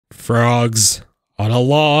Frogs on a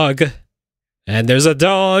log. And there's a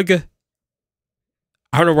dog.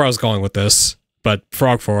 I don't know where I was going with this, but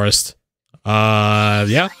Frog Forest.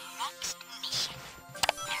 Yeah.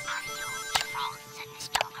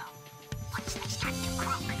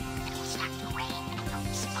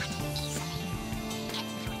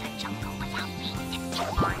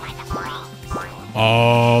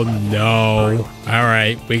 Oh no.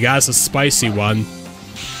 Alright, we got us a spicy one.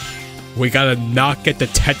 We gotta not get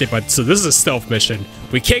detected by... So this is a stealth mission.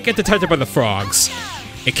 We can't get detected by the frogs.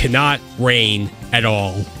 It cannot rain at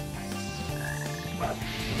all.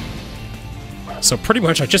 So pretty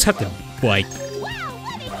much I just have to, like...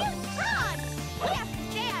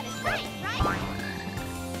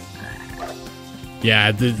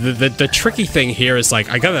 Yeah, the tricky thing here is, like,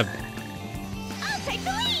 I gotta...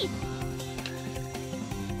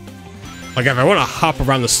 Like, if I want to hop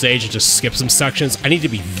around the stage and just skip some sections, I need to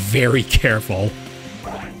be very careful.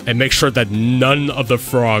 And make sure that none of the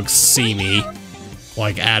frogs see me.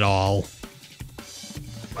 Like, at all.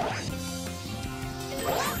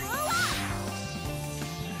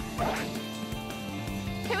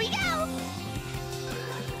 Here we go.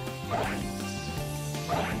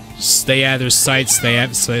 Stay out of their sight, stay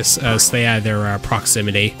out of their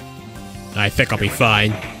proximity. I think I'll be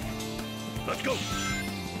fine. Let's go.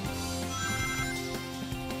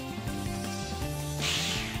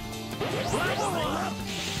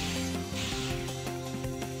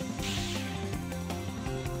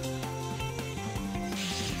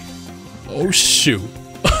 Oh shoot.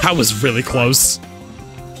 I was really close.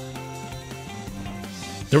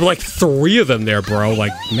 There were like 3 of them there, bro.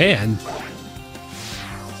 Like, man.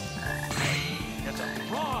 There's a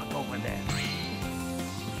frog over there.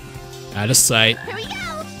 Out of sight. Here we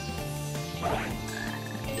go.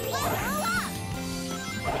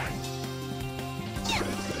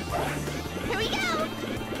 Here we go.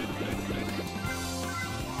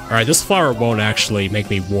 Alright, this flower won't actually make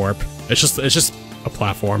me warp. It's just a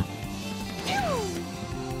platform.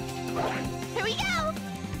 Here we go.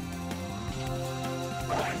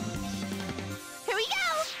 Here we go.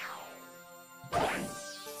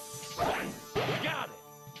 We got it.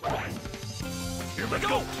 Here we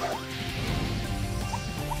go.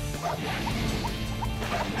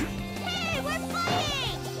 Hey, we're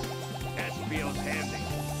flying. SBO's handy.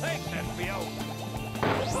 Thanks, SBO.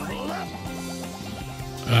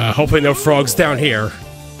 Hopefully no frogs down here.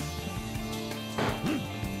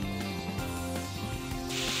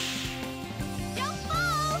 Don't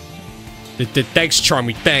fall. Thanks,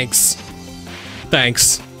 Charmy, thanks.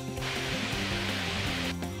 Thanks.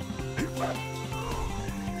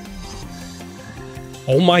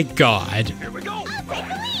 Oh my god. Here we go. I'll take the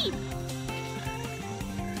lead.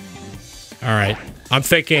 Alright. I'm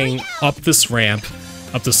thinking up this ramp.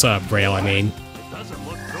 Up this rail, I mean. It doesn't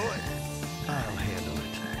look good. I'll handle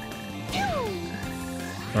it.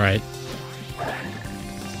 Alright.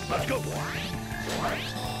 Let's go.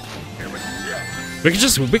 Here we go. We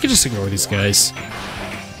can just ignore these guys.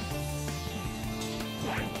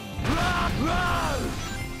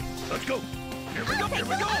 Let's go. Here we go. Here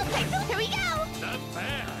we go. Here we go. Not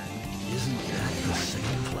bad. Isn't that the same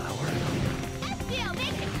flower? SBO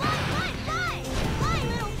makes it fly, fly, fly. Fly,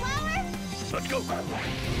 little flower. Let's go.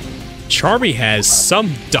 Charmy has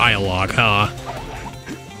some dialogue, huh?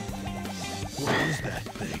 What is that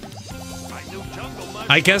thing? My new jungle mushroom.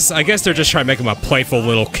 I guess they're just trying to make him a playful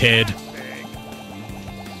little kid.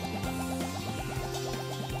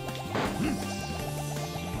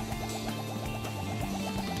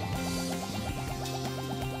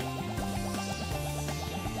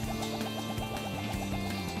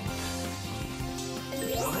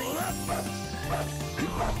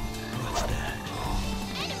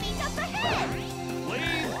 Enemies up ahead.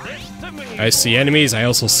 Leave this to me. I see enemies, I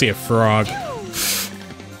also see a frog.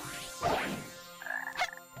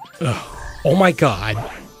 Ugh. Oh my god.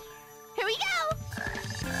 Here we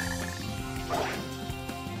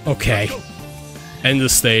go. Okay. End the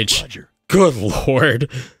stage. Roger. Good lord.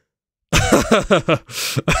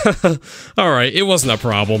 Alright, it wasn't a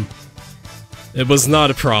problem. It was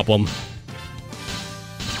not a problem.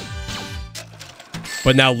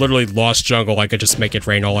 But now, literally, Lost Jungle, I could just make it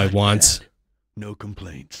rain all I want. No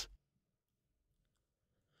complaints.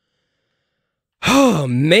 Oh,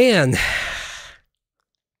 man.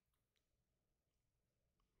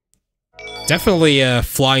 Definitely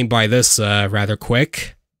flying by this rather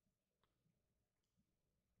quick.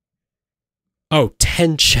 Oh,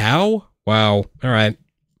 10 Chow? Wow. Alright.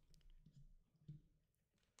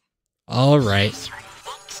 Alright.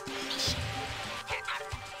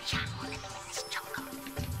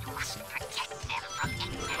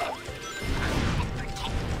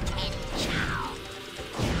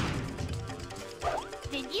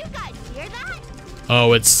 Hear that?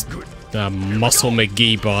 Oh, it's the Muscle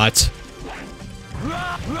McGee bot.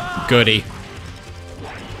 Goody.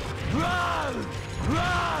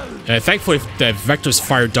 Thankfully, the Vector's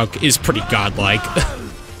Fire Dunk is pretty godlike.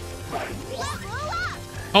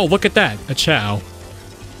 Oh, look at that. A Chao.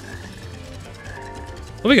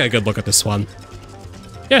 Let me get a good look at this one.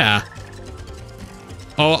 Yeah.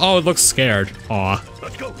 Oh, it looks scared. Aw.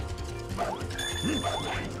 Let's go.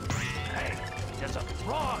 Hey, there's a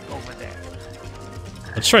frog over there.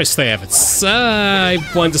 Let's try to stay out of its... I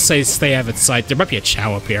wanted to say stay out of its sight. There might be a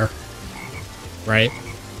Chao up here. Right?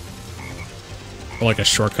 Or like a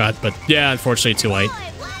shortcut, but yeah, unfortunately too late.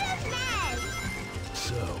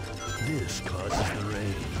 So, this causes the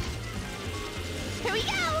rain. Here we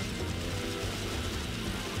go.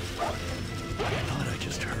 I thought I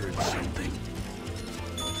just heard something.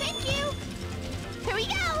 Thank you. Here we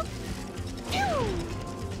go. Phew.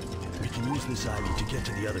 We can use this ivy to get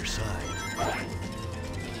to the other side.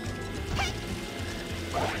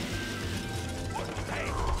 Hey,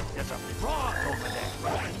 there's a frog over there.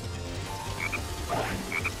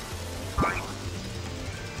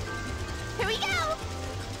 Here we go.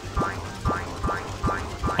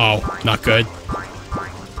 Oh, not good.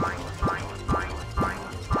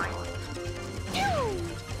 Phew.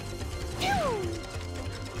 Phew.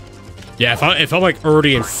 Yeah, if I'm like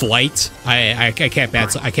already in flight, I can't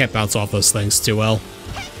bounce off those things too well.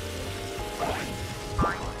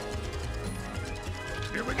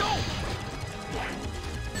 Here we go.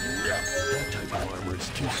 That type of armor is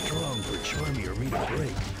too strong for Charmy or me to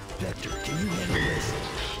break. Vector, can you handle this?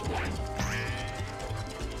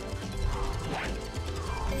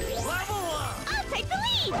 Level up! I'll take the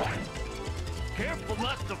lead. Careful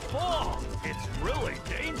not to fall. It's really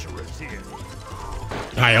dangerous here.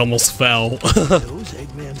 I almost fell. Those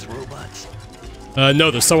Eggman's robots.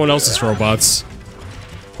 No, there's someone else's robots.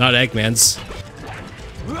 Not Eggman's.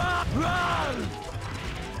 Run! Run!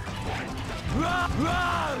 Run!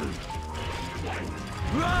 Run!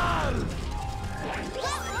 Run!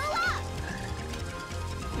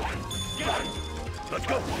 Get it! Let's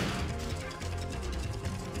go!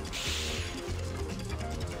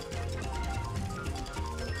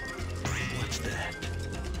 What's that?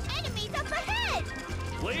 Enemies up ahead.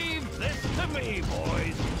 Leave this to me,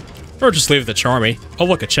 boys. Or just leave it to Charmy. Oh,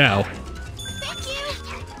 look, a Chao. Thank you.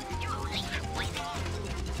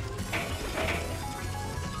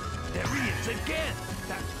 There he is again.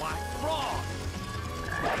 That black frog.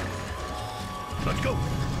 Let's go.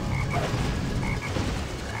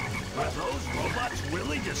 Were those robots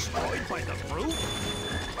really destroyed by the fruit?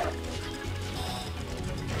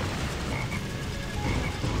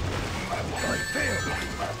 I failed.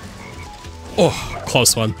 Oh,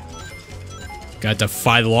 close one. Gotta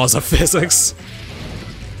defy the laws of physics.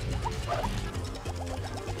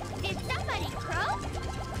 Is somebody crow?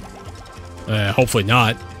 Hopefully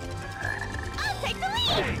not. I'll take the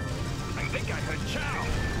lead. Hey, I think I heard Chow.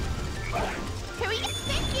 Here we go.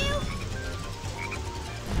 Thank you.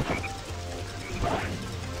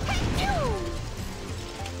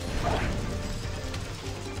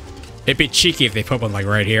 It'd be cheeky if they put one like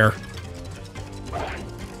right here.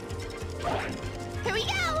 Here we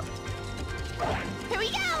go. Here we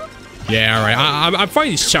go. Yeah, all right. I'm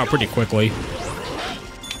finding these Chao pretty quickly.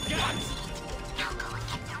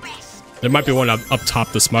 There might be one up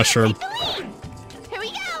top this mushroom. Here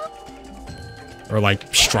we go. Or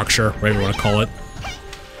like structure, whatever you want to call it.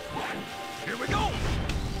 Here we go.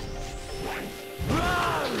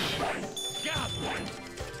 Run! Got it.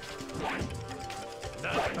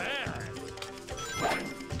 Not bad.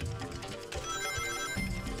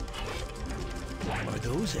 Are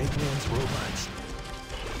those Eggman's robots?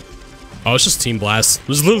 Oh, it's just Team Blast.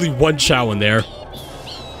 There's literally one Chao in there.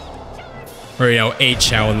 Or, you know, a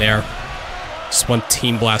Chao in there. Just one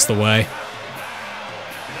Team Blast away.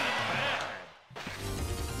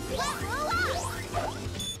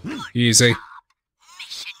 Easy.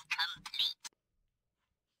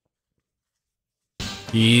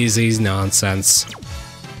 Easy's nonsense.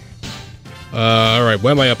 Alright,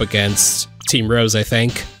 what am I up against? Team Rose, I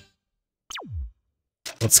think.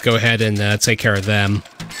 Let's go ahead and take care of them.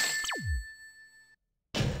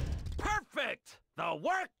 Perfect! The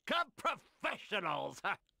work of professionals!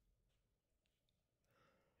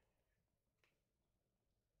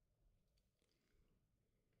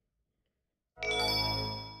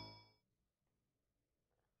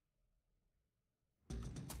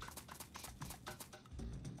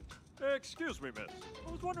 Excuse me, miss.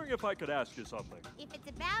 I was wondering if I could ask you something. If it's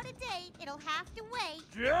about a date, it'll have to wait.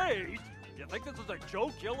 Jade! You think this is a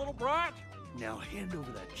joke, you little brat? Now hand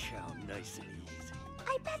over that chow nice and easy.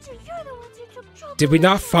 I bet you're the ones who took trouble. Did we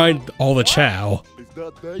not find all the chow?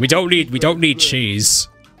 We don't need cheese.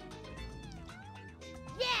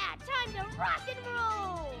 Yeah, time to rock and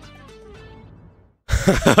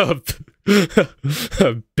roll.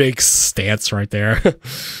 A big stance right there.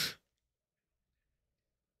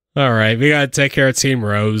 Alright, we gotta take care of Team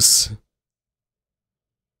Rose.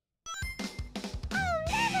 I'll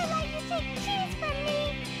never let you take cheese from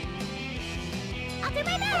me. I'll do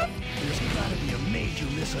my best. There's gotta be a major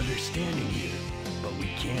misunderstanding here, but we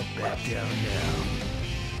can't back down now.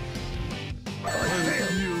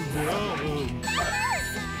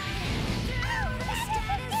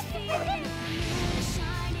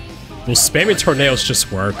 Will spamming tornadoes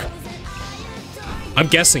just work? I'm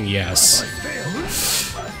guessing yes.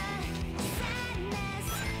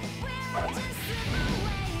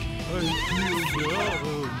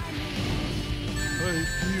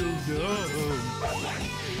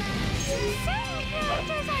 Certain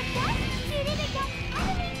characters are best suited against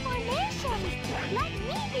enemy formations. Let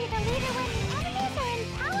me be the leader when the enemies are in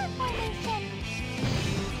power formation.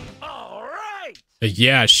 All right.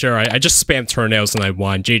 Yeah, sure. I just spammed tornadoes and I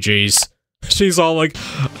won. GG's. She's all like,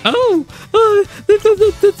 oh,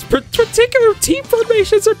 the particular team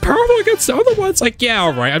formations are powerful against the other ones. Like, yeah,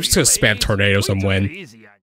 alright. I'm just gonna spam tornadoes and win.